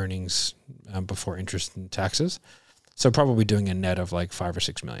EBIT, you know, earnings before interest and taxes. So probably doing a net of like 5 or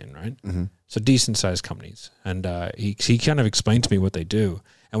 6 million, right? So decent sized companies. And he kind of explained to me what they do.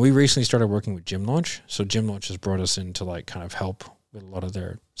 And we recently started working with Gym Launch. So Gym Launch has brought us in to like kind of help with a lot of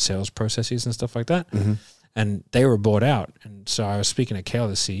their sales processes and stuff like that. And they were bought out. And so I was speaking to Kale,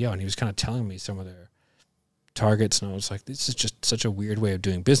 the CEO, and he was kind of telling me some of their targets. And I was like, this is just such a weird way of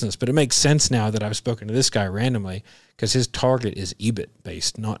doing business. But it makes sense now that I've spoken to this guy randomly because his target is EBIT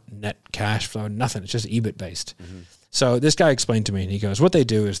based, not net cash flow, nothing. It's just EBIT based. So this guy explained to me and he goes, what they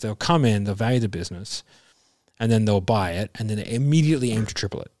do is they'll come in, they'll value the business and then they'll buy it and then they immediately aim to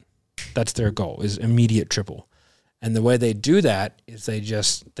triple it. That's their goal, is immediate triple. And the way they do that is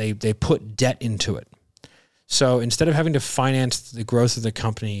they put debt into it. So instead of having to finance the growth of the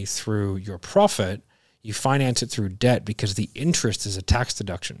company through your profit, you finance it through debt because the interest is a tax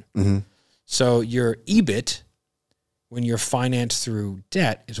deduction. So your EBIT, when you're financed through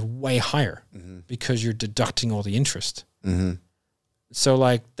debt, is way higher because you're deducting all the interest. So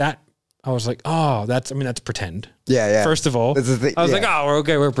like that, I was like, oh, that's pretend. Yeah. First of all, I was like, oh,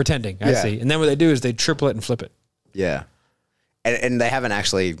 we're pretending. I see. And then what they do is they triple it and flip it. Yeah. And they haven't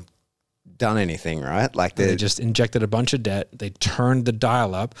actually done anything, right? Like they just injected a bunch of debt. They turned the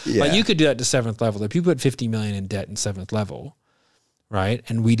dial up. Like you could do that to 7th level. If you put 50 million in debt in 7th level, right?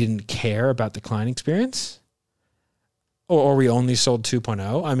 And we didn't care about the client experience or we only sold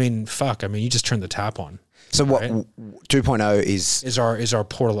 2.0. I mean, fuck. I mean, you just turned the tap on. So what 2.0 is our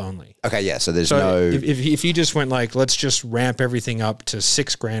portal only. Okay. Yeah. So there's no, if you just went like, let's just ramp everything up to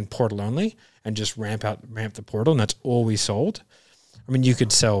 $6,000 portal only and just ramp the portal. And that's all we sold. I mean, you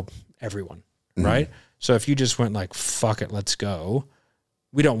could sell everyone, right? So if you just went like, fuck it, let's go.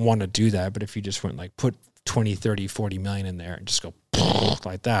 We don't want to do that. But if you just went like put 20, 30, 40 million in there and just go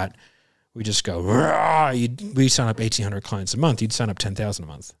like that, we just go, we sign up 1,800 clients a month. You'd sign up 10,000 a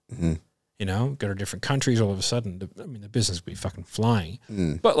month, you know, go to different countries. All of a sudden, the business would be fucking flying,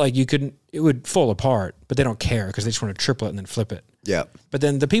 but like it would fall apart, but they don't care because they just want to triple it and then flip it. Yeah. But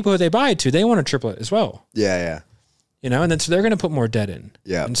then the people who they buy it to, they want to triple it as well. Yeah. You know, and then so they're going to put more debt in.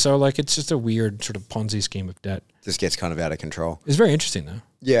 Yeah. And so like it's just a weird sort of Ponzi scheme of debt. Just gets kind of out of control. It's very interesting though.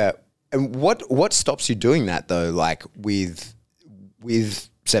 Yeah. And what stops you doing that though? Like with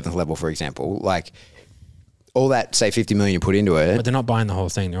 7th level, for example, like all that, say 50 million you put into it. But they're not buying the whole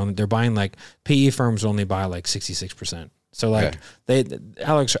thing. They're buying like PE firms only buy like 66%. So like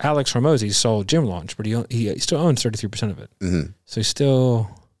Alex Hormozi sold Gym Launch, but he still owns 33% of it. Mm-hmm. So he's still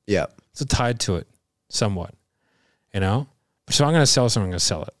still tied to it somewhat, you know. So I'm going to sell something. I'm going to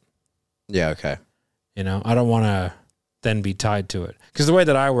sell it. Yeah. Okay. You know, I don't want to then be tied to it, because the way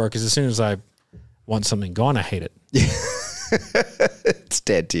that I work is as soon as I want something gone, I hate it. It's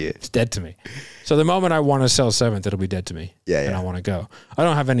dead to you. It's dead to me. So the moment I want to sell 7th, it'll be dead to me. Yeah. And I want to go. I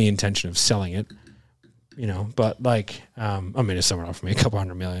don't have any intention of selling it. You know, but like, I mean, if someone offered me a couple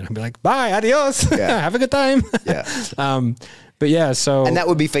 $100 million, I'd be like, bye, adios. Have a good time. Yeah. But yeah, so. And that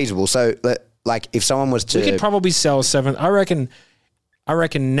would be feasible. So like if someone was to. We could probably sell 7th. I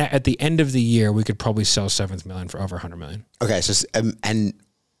reckon at the end of the year, we could probably sell 7th million for over 100 million. Okay. So, and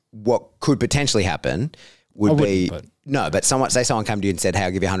what could potentially happen would be. But someone came to you and said, hey,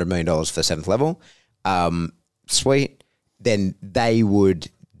 I'll give you $100 million for 7th level. Sweet. Then they would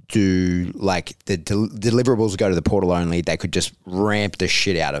do like the deliverables go to the portal only. They could just ramp the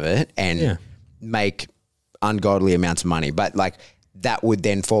shit out of it and make ungodly amounts of money. But like that would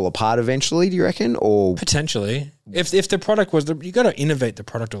then fall apart eventually, do you reckon? Or potentially, if the product was, you got to innovate the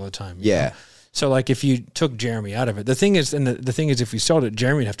product all the time. You know? So like if you took Jeremy out of it, the thing is, if we sold it,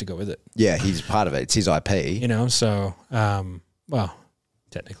 Jeremy would have to go with it. Yeah, he's part of it. It's his IP. You know, so well,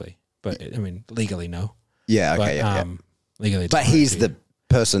 technically, but I mean legally no. Yeah. Okay. But, legally, but he's the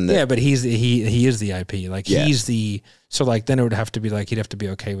person that. Yeah, but he is the IP. Like he's the, so like then it would have to be like he'd have to be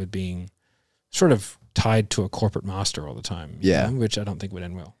okay with being sort of tied to a corporate master all the time. Yeah, you know, which I don't think would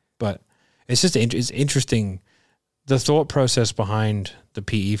end well. But it's just it's interesting, the thought process behind the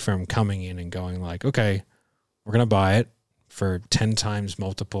PE firm coming in and going like, okay, we're gonna buy it for 10 times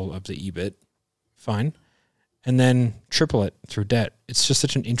multiple of the EBIT, fine, and then triple it through debt. It's just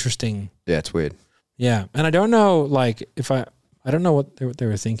such an interesting. Yeah, it's weird. Yeah, and I don't know, like I don't know what they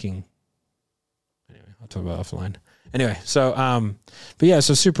were thinking. Anyway, I'll talk about offline. Anyway, so but yeah,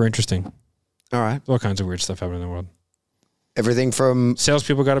 so super interesting. All right, all kinds of weird stuff happening in the world. Everything from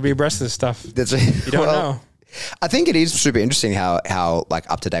salespeople got to be abreast of this stuff. That's you don't know. I think it is super interesting how like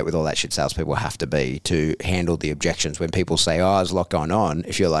up to date with all that shit salespeople have to be to handle the objections when people say, "Oh, there's a lot going on."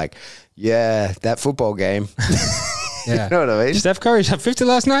 If you're like, "Yeah, that football game." Yeah. You know what I mean? Steph Curry shot 50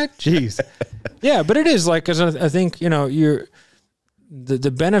 last night? Jeez. Yeah, but it is like, because I think, you know,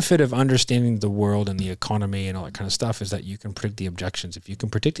 the benefit of understanding the world and the economy and all that kind of stuff is that you can predict the objections. If you can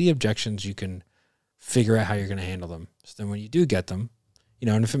predict the objections, you can figure out how you're going to handle them. So then when you do get them, you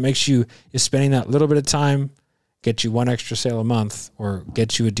know, and if it makes you, is spending that little bit of time, get you one extra sale a month or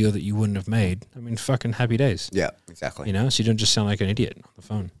get you a deal that you wouldn't have made, I mean, fucking happy days. Yeah, exactly. You know, so you don't just sound like an idiot on the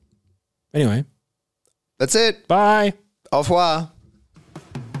phone. Anyway. That's it. Bye. Au revoir.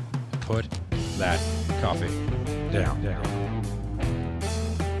 Put that coffee down.